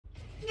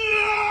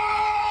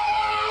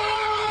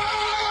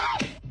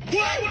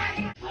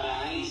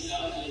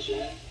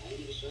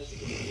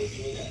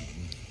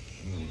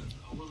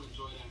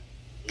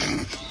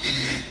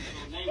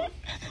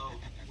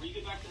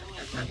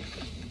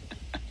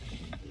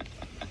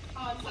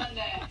On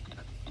Sunday.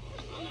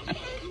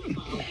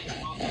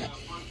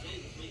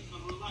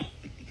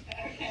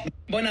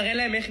 בוא נראה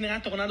להם איך נראה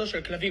טורנדו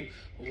של כלבים.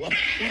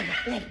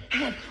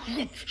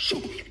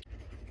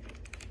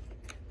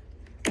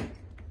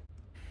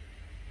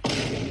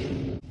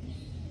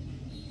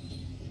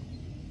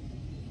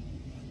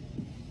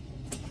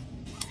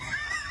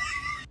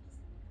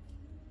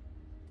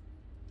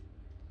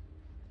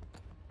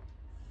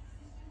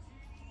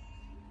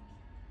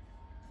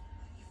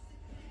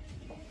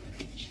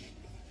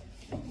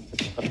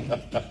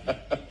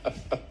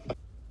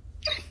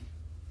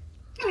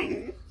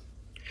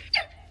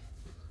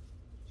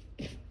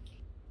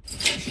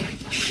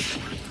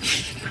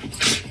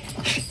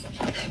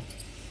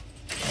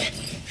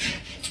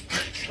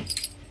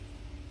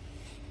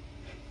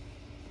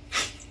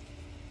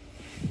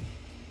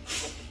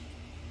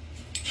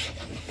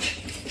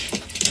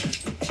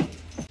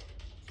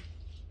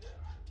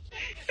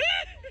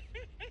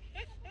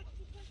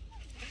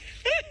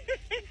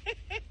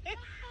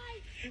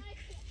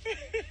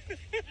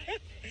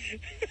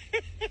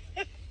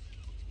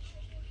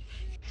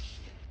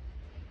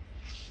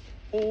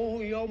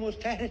 Oh, you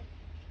almost had it.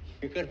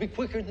 You gotta be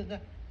quicker than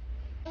that.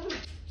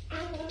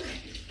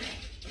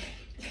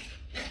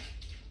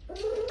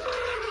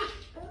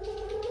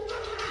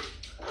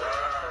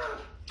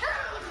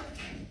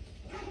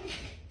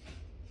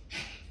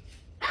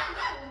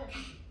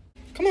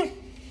 Come on.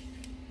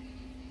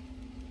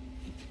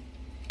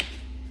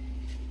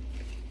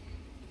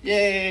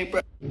 Yay,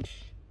 bro.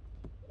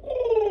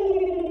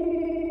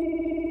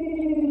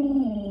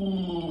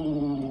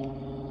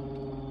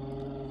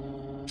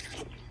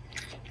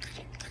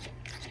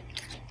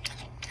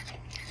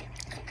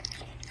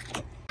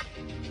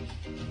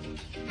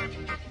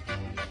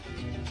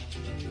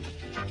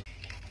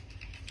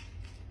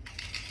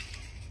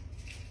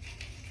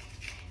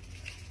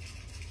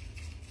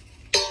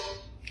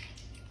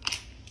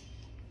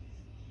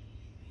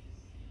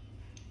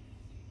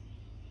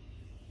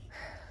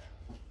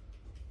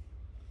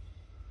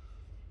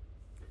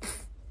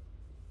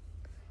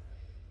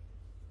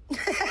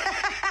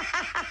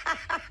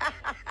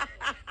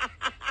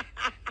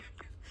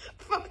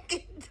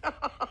 Fucking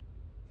dog.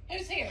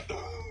 Who's here?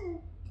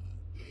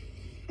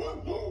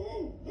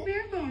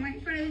 Beer going right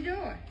in front of the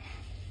door.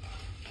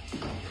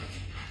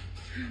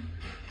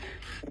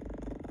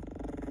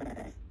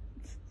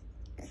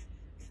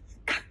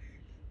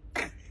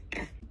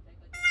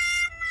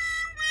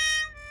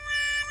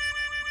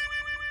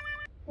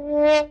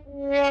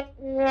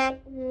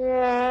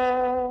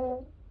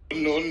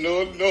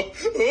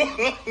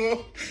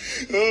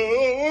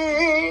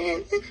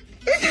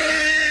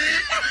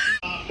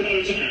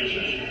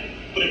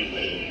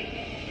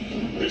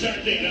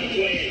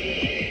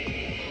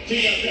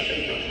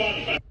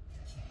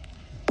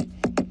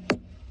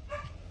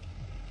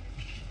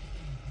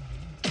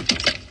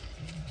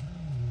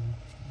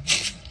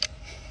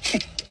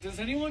 Does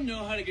anyone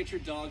know how to get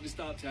your dog to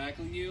stop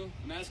tackling you?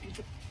 I'm asking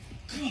for...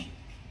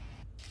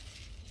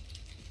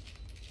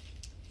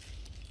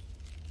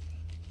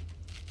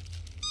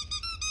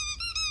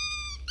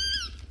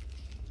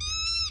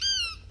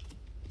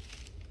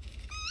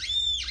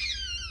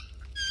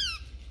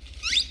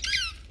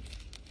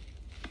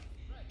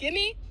 Give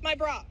me my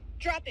bra.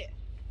 Drop it.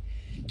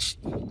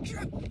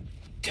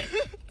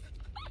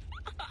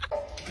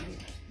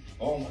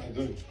 Oh my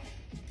goodness.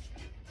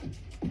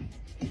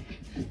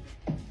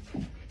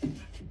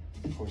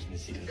 Of course,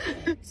 Missy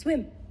does.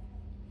 Swim.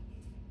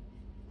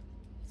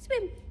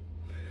 Swim.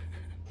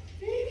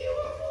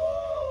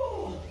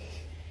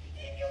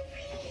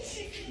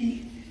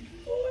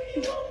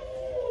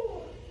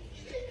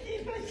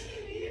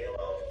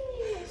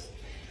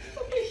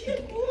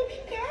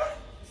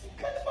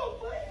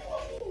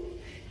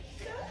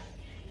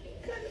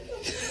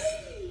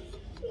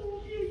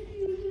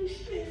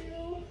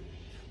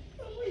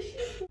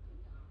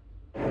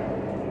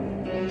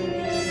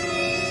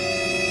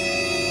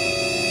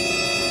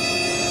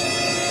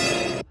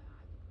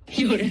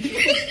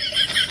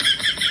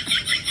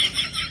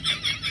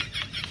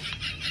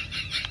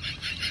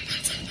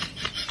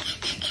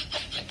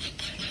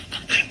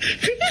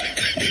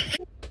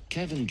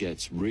 Kevin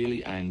gets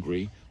really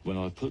angry when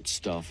I put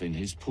stuff in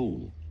his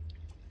pool.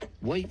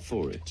 Wait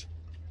for it.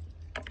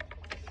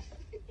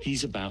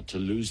 He's about to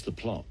lose the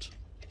plot.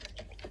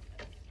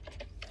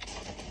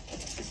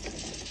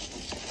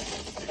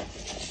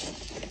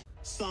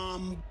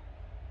 Somebody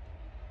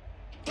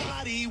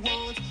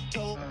once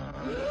told.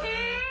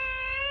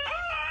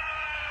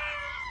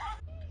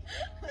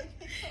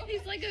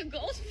 He's like a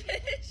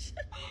goldfish.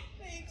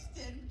 They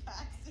extend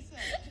past his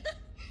head.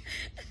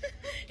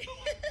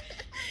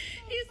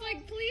 He's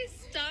like, please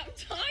stop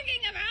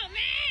talking about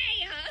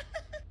me.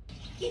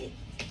 Get it.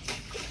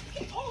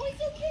 Oh,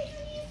 it's okay,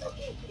 honey. It's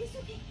okay. It's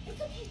okay.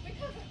 It's okay.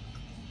 Recover.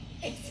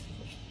 It's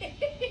okay.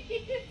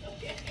 It's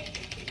okay.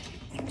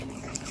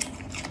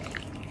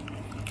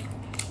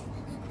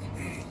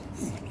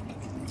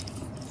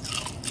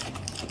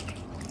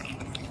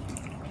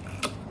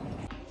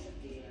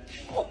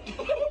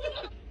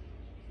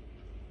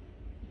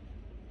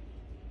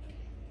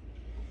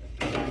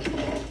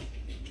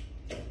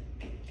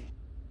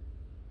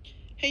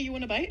 Hey, you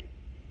want a bite?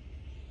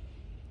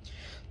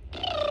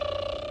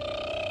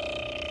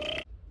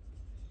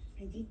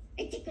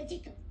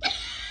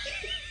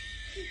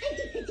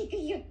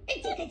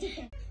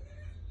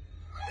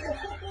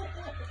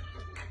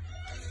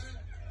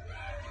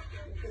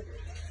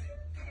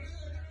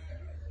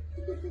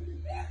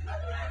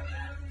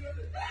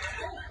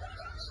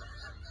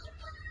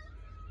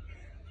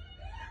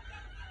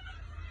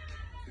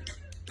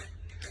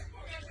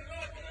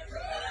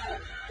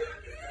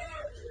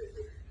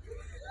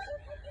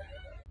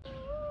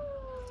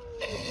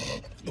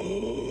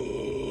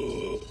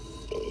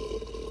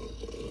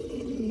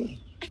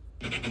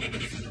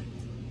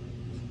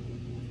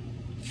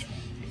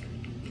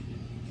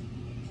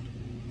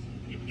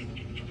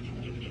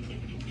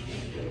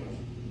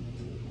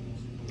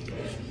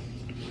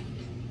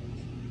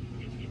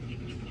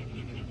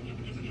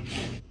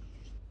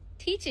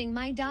 Teaching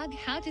my dog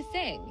how to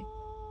sing.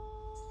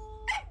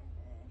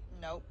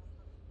 Nope.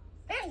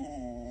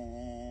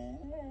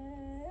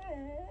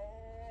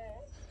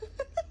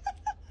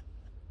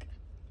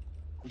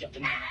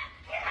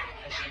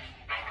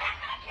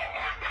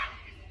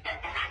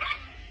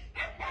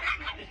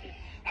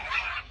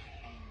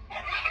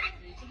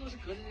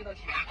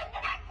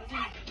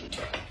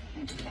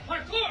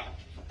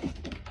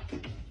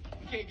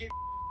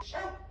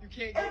 You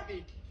can't get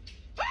me.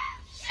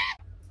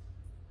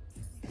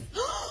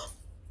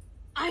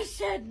 I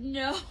said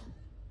no.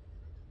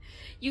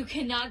 You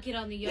cannot get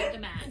on the yoga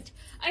mat.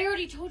 I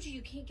already told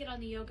you can't get on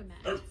the yoga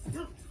mat.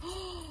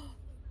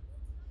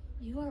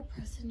 You are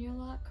pressing your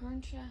luck,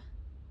 aren't you?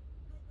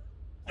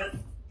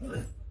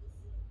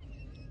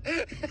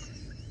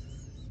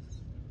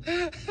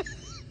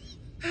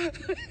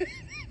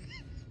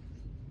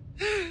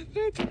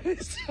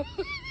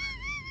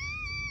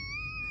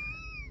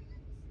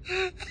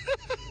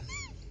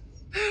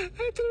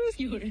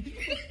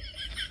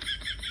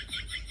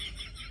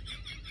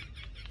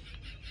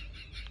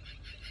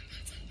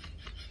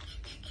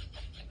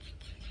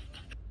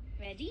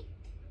 Ready?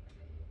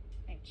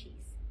 No cheese.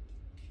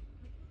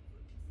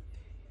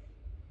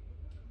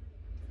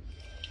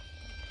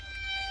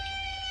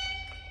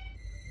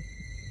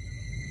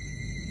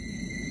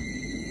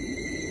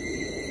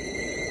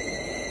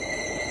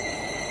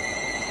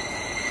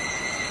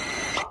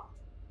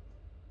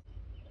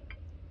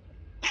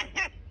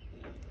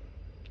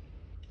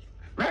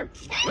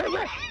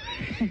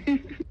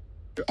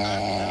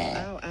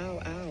 Ow, ow,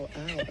 ow,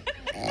 ow.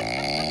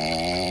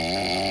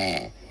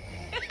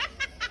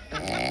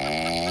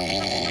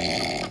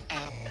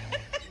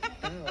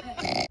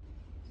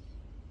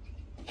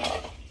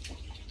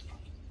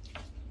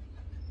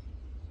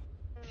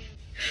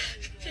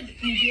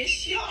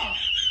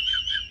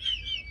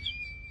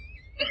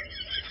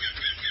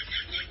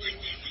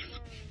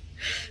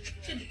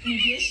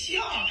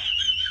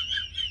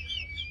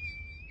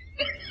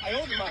 I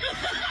hold him up.